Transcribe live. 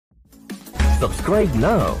Subscribe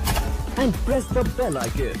now and press the bell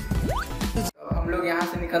icon. हम लोग यहाँ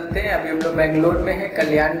से निकलते हैं। अभी हम लोग बेंगलोर में है,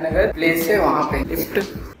 कल्याण नगर प्लेस है, वहाँ पे lift.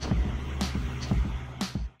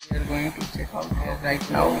 We are going to check out here right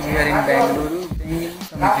now. We are in Bangalore, doing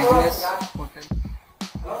some business hotel.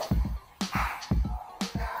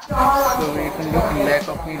 So you can look in back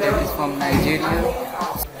of me, that is from Nigeria.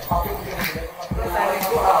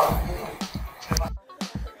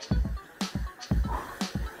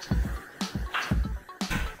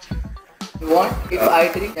 What if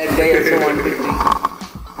I drink? That guy also want to drink.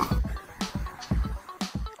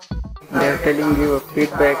 They are telling you a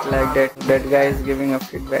feedback like that. That guy is giving a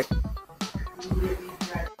feedback.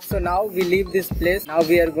 So now we leave this place. Now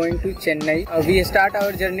we are going to Chennai. We start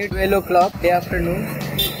our journey 12 o'clock day afternoon,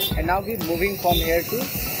 and now we moving from here to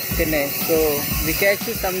Chennai. So we catch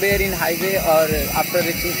you somewhere in highway or after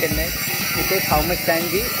reaching Chennai, because how much time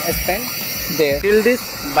we spend there. Till this,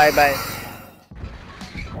 bye bye.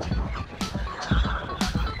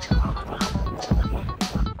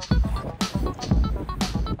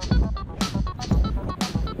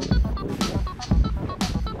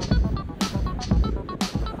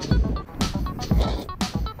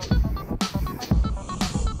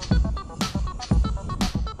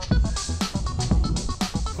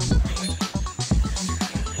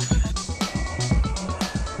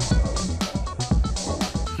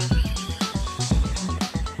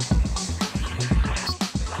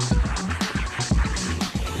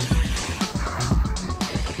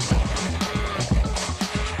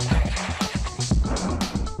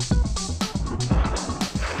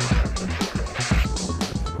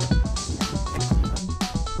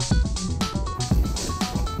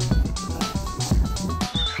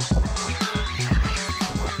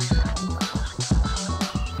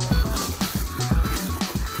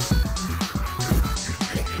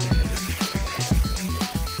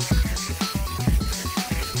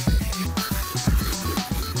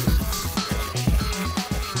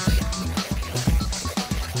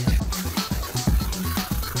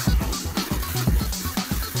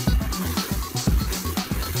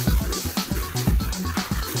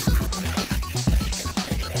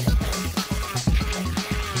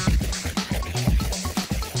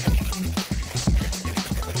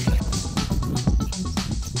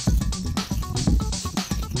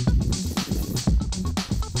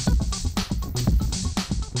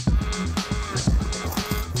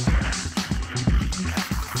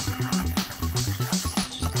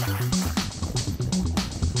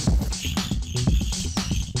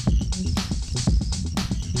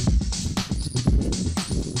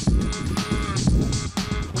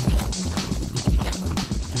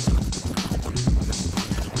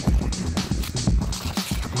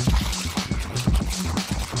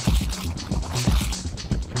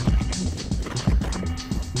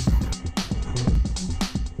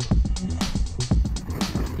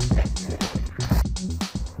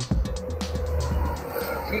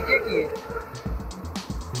 ठीक है किए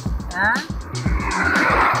हाँ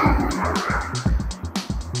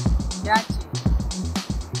क्या चीज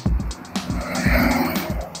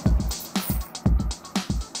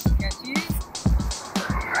क्या चीज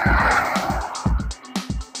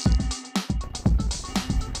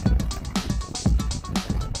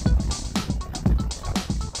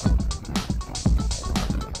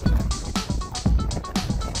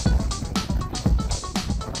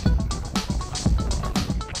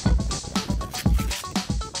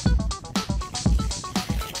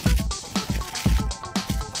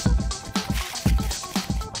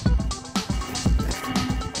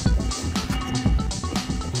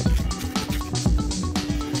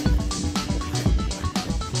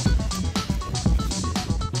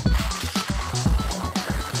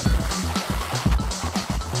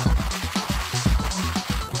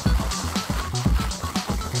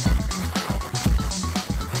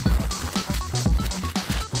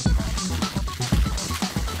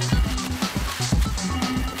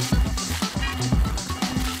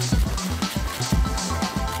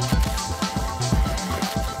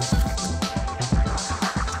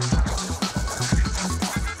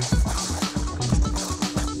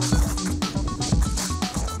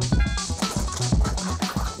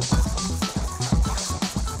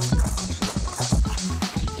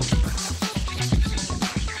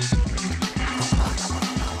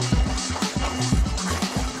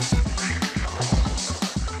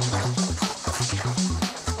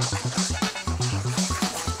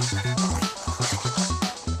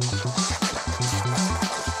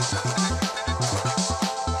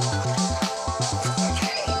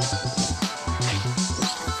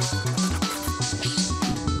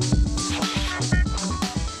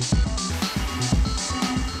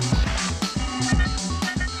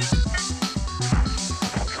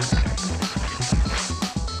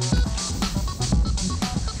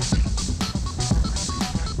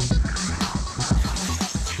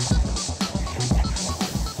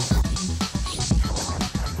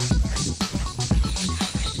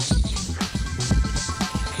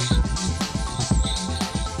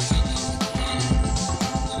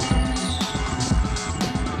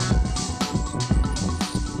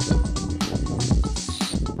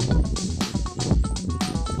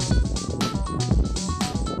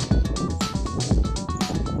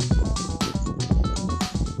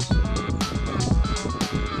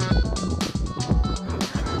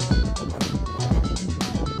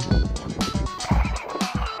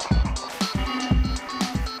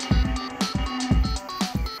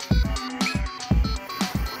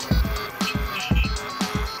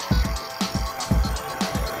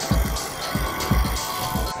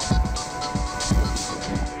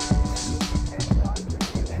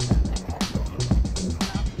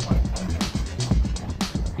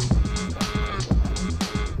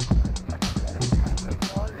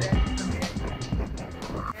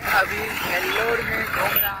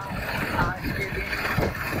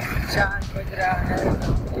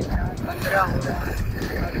रहा हूँ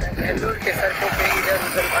और मैं वेल्लोर के सड़कों पे इधर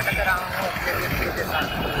उधर भटक रहा हूँ अपने दोस्तों के साथ।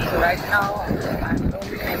 So right now I'm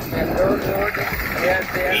roaming in Vellore road. Here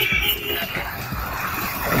there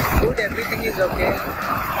good, everything is okay.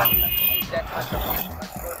 Nothing is that much of a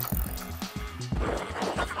but good.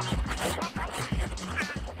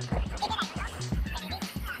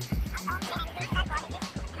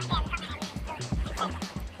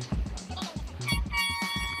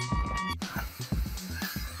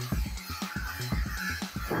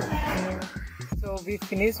 So we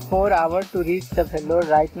finished 4 hours to reach the Vellore.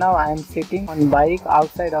 Right now I am sitting on bike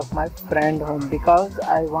outside of my friend home because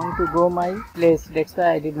I want to go my place. That's why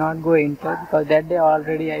I did not go inside because that day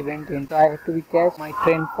already I went in. So I have to catch my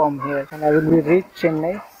train from here and I will be reach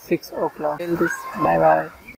Chennai 6 o'clock. Till this, bye bye.